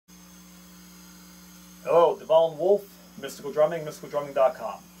Hello, Devon Wolf, Mystical Drumming,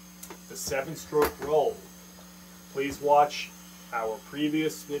 mysticaldrumming.com. The 7-stroke roll. Please watch our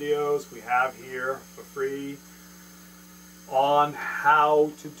previous videos we have here for free on how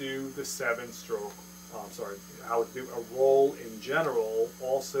to do the 7-stroke, how to do a roll in general,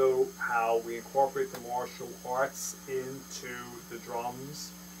 also how we incorporate the martial arts into the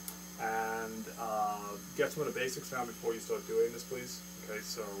drums, and get some of the basics down before you start doing this, please. Okay,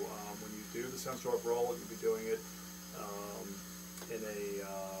 so when you do the 7-stroke roll, you'll be doing it in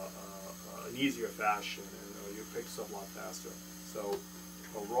an easier fashion, and you'll pick stuff a lot faster. So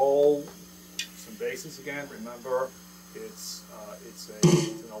a roll, some basics again. Remember, it's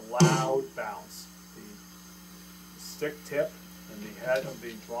an allowed bounce. The stick tip and the head of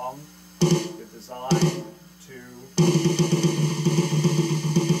the drum is designed to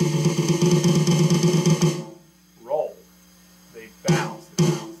roll. They bounce, they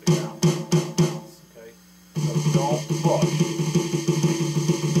bounce, they bounce, bounce, bounce, okay? So don't push.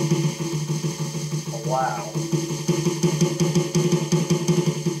 Allow.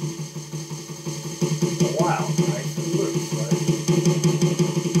 Allow, nice and loose, right?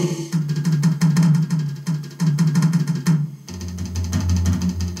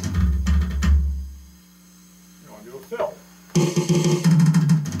 You want to do a fill.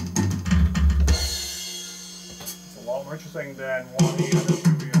 It's a lot more interesting than 1 E and a 2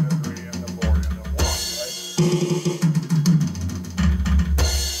 E and a 3 and a 4 and a 1, right?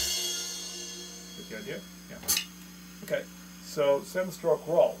 Get the idea? Yeah. Okay, so 7-stroke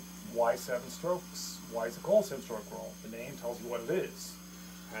roll. Why 7 strokes? Why is it called 7-stroke roll? The name tells you what it is.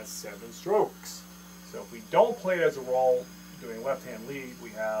 It has 7 strokes. So if we don't play it as a roll, doing left-hand lead, we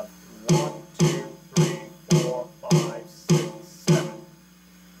have 1, 2, 3, 4, 5, 6, 7.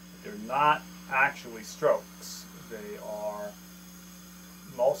 They're not actually strokes. They are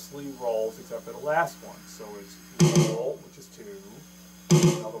mostly rolls except for the last one. So it's roll, which is 2,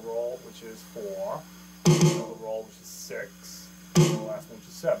 another roll, which is 4, another roll, which is 6, and the last one, which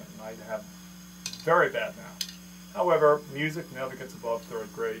is 7. And I have very bad math. However, music never gets above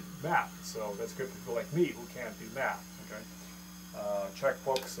 3rd grade math, so that's good for people like me who can't do math. Okay,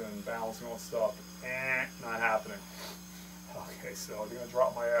 checkbooks and balancing all stuff, not happening. Okay, so they're gonna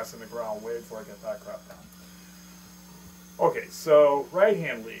drop my ass in the ground way before I get that crap down. Okay, so right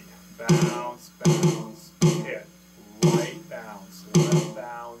hand lead, bounce, bounce, hit, right bounce, left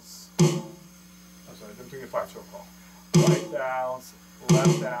bounce. I'm sorry, I'm doing a 5-stroke roll. Right bounce,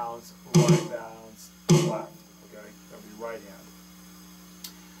 left bounce, right bounce, left. Okay, that'll be right hand.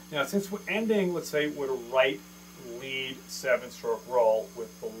 Now, since we're ending, let's say, with a right lead 7-stroke roll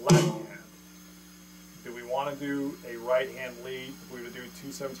with the left hand, do we want to do a right hand lead? If we were to do 2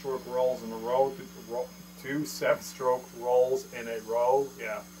 7-stroke rolls in a row, 2 7-stroke rolls in a row,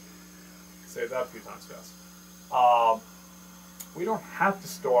 yeah, say that a few times fast. We don't have to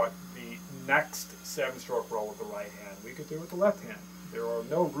start the next 7-stroke roll with the right hand. We could do it with the left hand. There are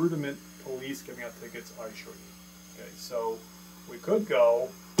no rudiment police giving out tickets, I assure you. Okay, so we could go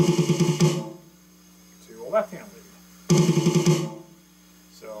to a left hand lead.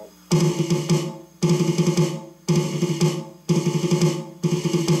 So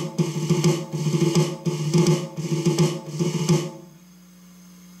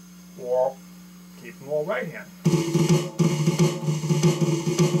or keep them all right hand.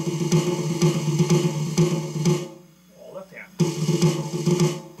 All left hand.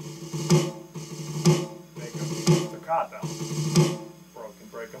 Make them staccato. Broken,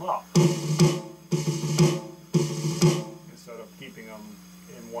 break them up. Instead of keeping them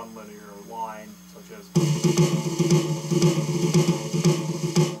in one linear line, such as.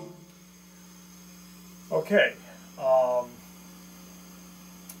 Okay.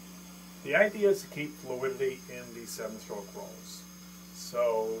 The idea is to keep fluidity in the 7-stroke rolls.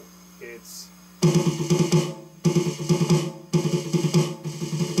 So it's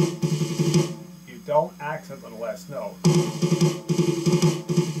you don't accent on the last note.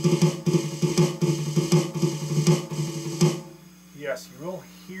 Yes, you will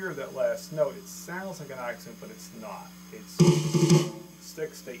hear that last note. It sounds like an accent, but it's not. It's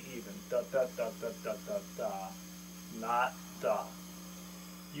sticks stay even. Da da da da da da da. Not da.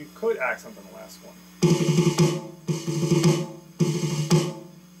 You could accent on the last one.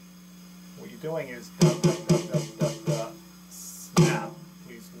 What you're doing is da da da da da da snap.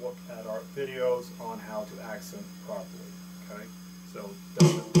 Please look at our videos on how to accent properly. Okay? So da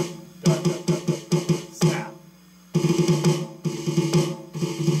da da da da da da snap.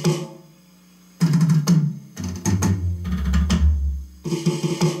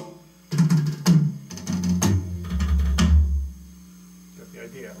 Get the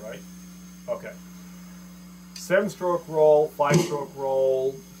idea, right? Okay. 7-stroke roll, 5-stroke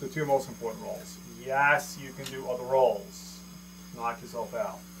roll, the two most important rolls. Yes, you can do other rolls. Knock yourself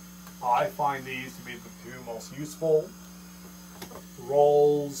out. I find these to be the two most useful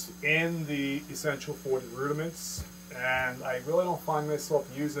rolls in the essential 40 rudiments, and I really don't find myself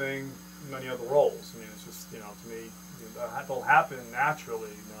using many other rolls. I mean, it's just, to me, that'll happen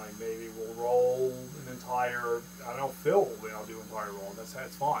naturally. Maybe we'll roll an entire, fill, do entire roll. That's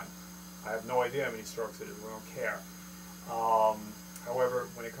fine. I have no idea how many strokes it is. We don't care. However,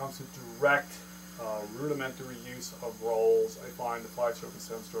 when it comes to direct rudimentary use of rolls, I find the 5-stroke and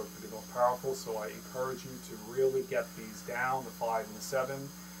 7-stroke to be the most powerful, so I encourage you to really get these down, the 5 and the 7,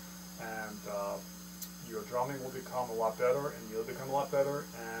 and your drumming will become a lot better, and you'll become a lot better,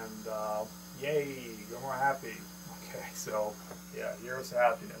 and yay, you're more happy. Okay, so yeah, here's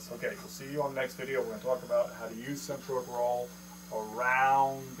happiness. Okay, we'll see you on the next video. We're going to talk about how to use 7-stroke roll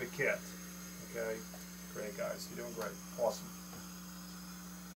around the kit. Okay, great guys, you're doing great, awesome.